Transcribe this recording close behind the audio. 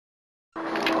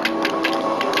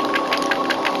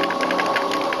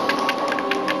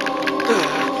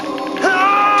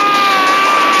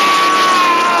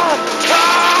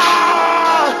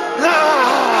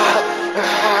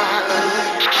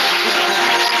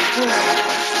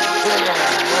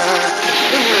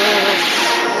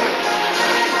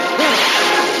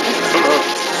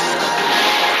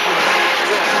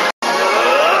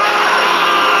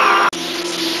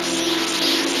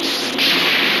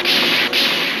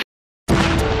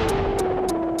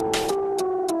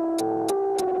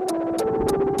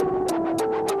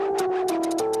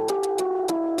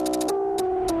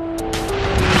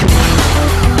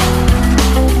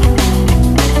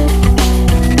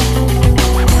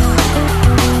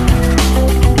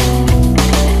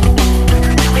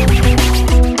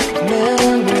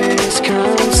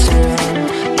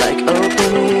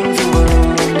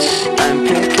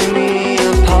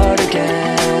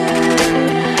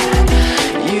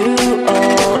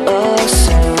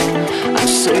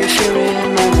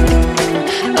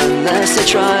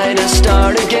Try to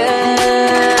start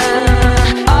again.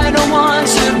 I don't want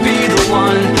to be the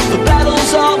one the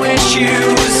battles always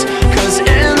choose, 'cause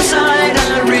inside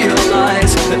I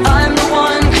realize that I'm the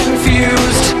one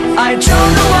confused. I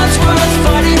don't know what's worth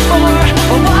fighting for,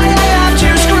 or why I have to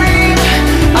scream.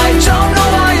 I don't know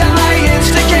why I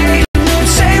instigate and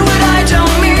say what I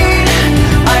don't mean.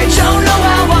 I don't know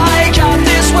how I got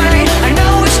this way. I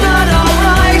know it's not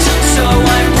alright, so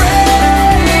I'm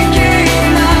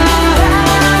breaking out.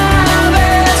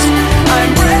 I'm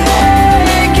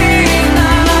breaking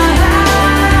the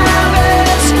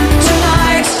habits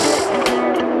tonight.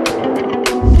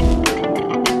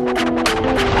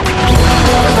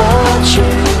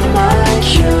 Clutching my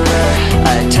cure,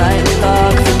 I tightly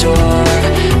lock the door.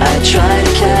 I try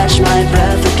to catch my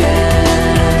breath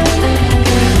again.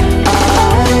 I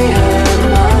hurt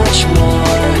much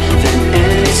more than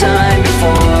any time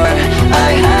before. I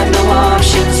have no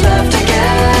options left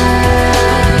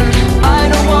again. I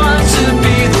don't want to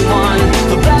be the one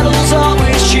the battles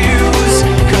always choose,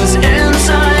 'cause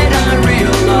inside I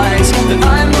realize that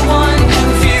I'm the one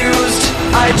confused.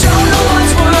 I don't know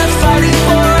what's worth fighting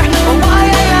for, or why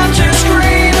I have to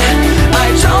scream. I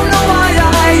don't know why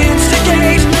I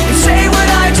instigate and say what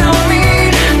I don't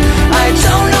mean. I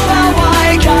don't know how I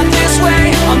got this way.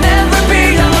 I'll never be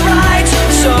alright,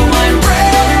 so I'm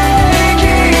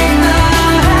breaking the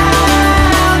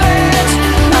habit.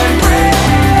 I'm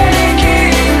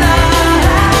breaking the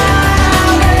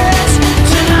habit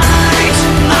tonight.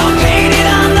 I'll paint it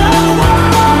on the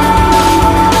walls,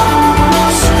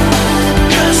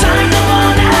 'cause I'm the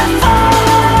one that falls.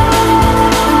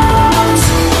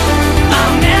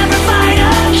 I'll never fight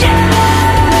again,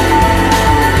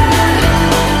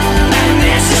 and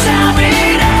this is how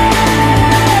it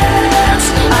ends.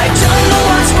 I don't know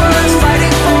what's worth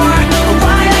fighting for, or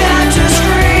why I had to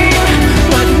scream,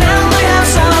 but now I have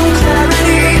some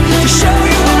clarity to show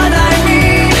you what I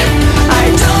mean. I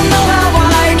don't know how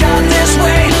I got this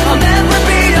way. I'll never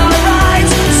be alright,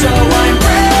 so I'm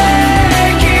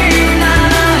breaking the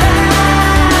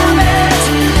habit.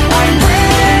 I'm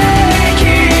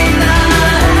breaking the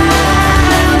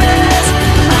habit.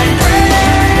 I'm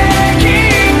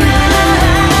breaking the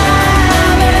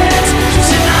habit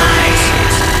tonight.